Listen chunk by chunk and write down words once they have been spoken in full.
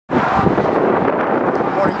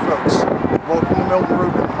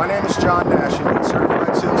John Nash, a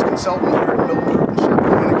certified sales consultant here at Milton Ruben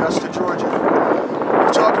in Augusta, Georgia.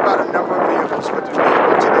 We've talked about a number of vehicles, but the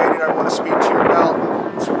vehicle today that I want to speak to you about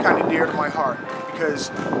is kind of dear to my heart, because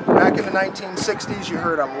back in the 1960s you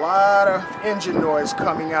heard a lot of engine noise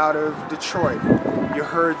coming out of Detroit. You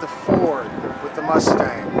heard the Ford with the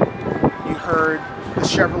Mustang. You heard the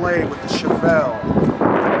Chevrolet with the Chevelle,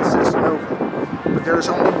 the Nova. But there's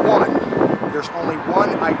only one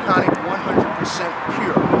iconic 100%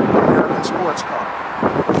 pure American sports car.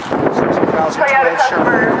 It's a 2012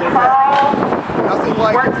 Chevrolet Corvette. Nothing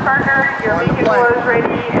like it on the planet.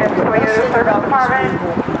 The best thing about this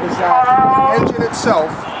vehicle is that the engine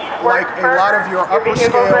itself, like a lot of your upper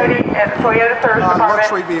scale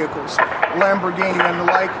luxury vehicles, Lamborghini and the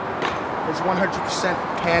like, is 100%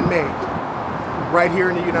 handmade right here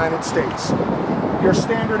in the United States. Your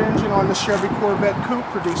standard engine on the Chevy Corvette Coupe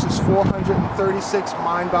produces 436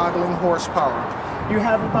 mind-boggling horsepower. You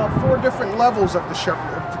have about 4 different levels of the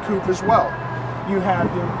Coupe as well. You have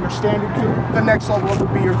your standard Coupe. The next level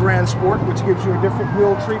would be your Grand Sport, which gives you a different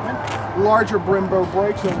wheel treatment, larger Brembo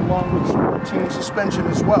brakes, and along with sport-team suspension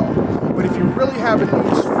as well. But if you really have a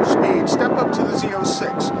need for speed, step up to the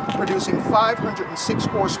Z06, producing 506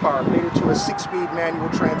 horsepower, mated to a 6-speed manual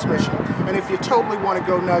transmission. And if you totally want to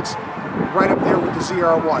go nuts, right up there with the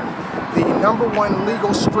ZR1, the #1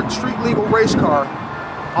 legal street legal race car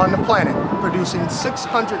on the planet, producing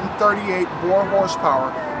 638 bore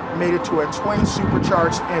horsepower, mated to a twin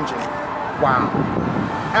supercharged engine. Wow,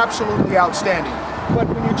 absolutely outstanding. But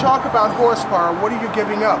when you talk about horsepower, what are you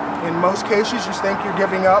giving up? In most cases, you think you're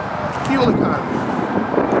giving up fuel economy.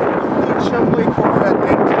 The Chevrolet Corvette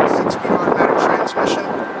mated to a 6-speed automatic transmission,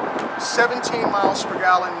 17 miles per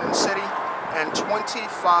gallon in the city, and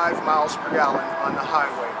 25 miles per gallon on the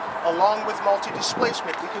highway, along with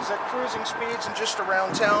multi-displacement, because at cruising speeds and just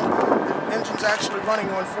around town, the engine's actually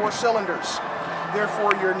running on 4 cylinders.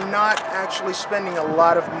 Therefore, you're not actually spending a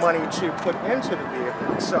lot of money to put into the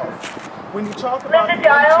vehicle itself. When you talk about the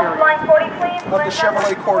interior of the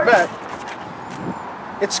Chevrolet Corvette,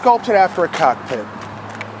 it's sculpted after a cockpit.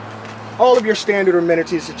 All of your standard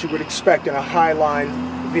amenities that you would expect in a high-line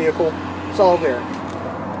vehicle, it's all there.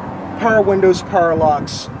 Power windows, power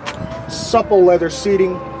locks, supple leather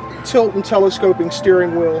seating, tilt and telescoping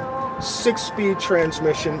steering wheel, 6-speed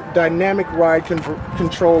transmission, dynamic ride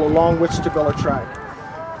control along with StabiliTrak,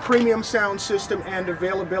 premium sound system and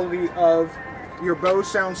availability of your Bose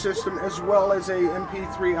sound system, as well as a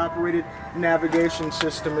MP3 operated navigation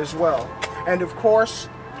system as well. And of course,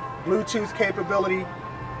 Bluetooth capability,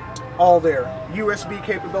 all there. USB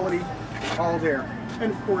capability, all there.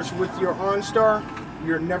 And of course, with your OnStar,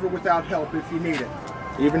 you're never without help if you need it.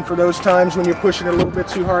 Even for those times when you're pushing it a little bit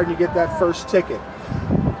too hard and you get that first ticket.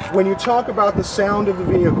 When you talk about the sound of the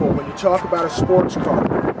vehicle, when you talk about a sports car,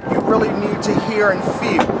 you really need to hear and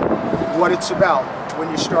feel what it's about when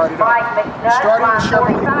you start it up. Starting the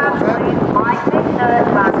Chevrolet Corvette,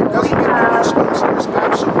 if it doesn't give you goosebumps, there's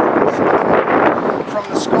absolutely something. From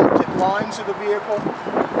the sculpted lines of the vehicle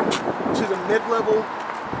to the mid-level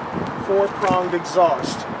 4-pronged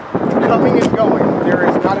exhaust. Coming and going, there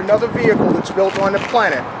is not another vehicle that's built on the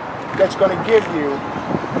planet that's going to give you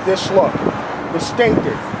this look.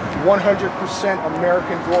 Distinctive, 100%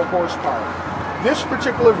 American bore horsepower. This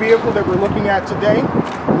particular vehicle that we're looking at today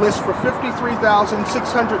lists for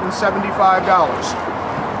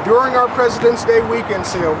 $53,675. During our President's Day weekend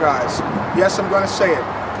sale, guys, yes, I'm going to say it,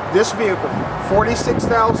 this vehicle,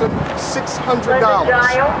 $46,600.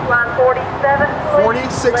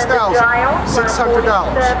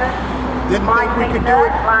 $46,600. Didn't think we could do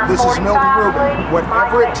it? This is Milton Ruben.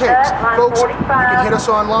 Whatever it takes. Folks, you can hit us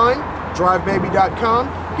online, drivebaby.com.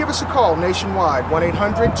 Give us a call nationwide,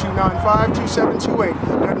 1-800-295-2728.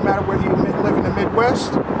 Doesn't matter whether you live in the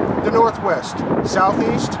Midwest, the Northwest,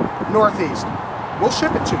 Southeast, Northeast. We'll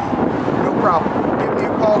ship it to you. No problem. Give me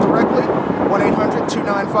a call directly,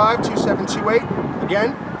 1-800-295-2728.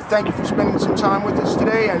 Again, thank you for spending some time with us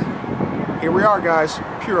today, and here we are, guys.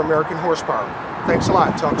 Pure American horsepower. Thanks a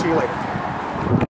lot. Talk to you later.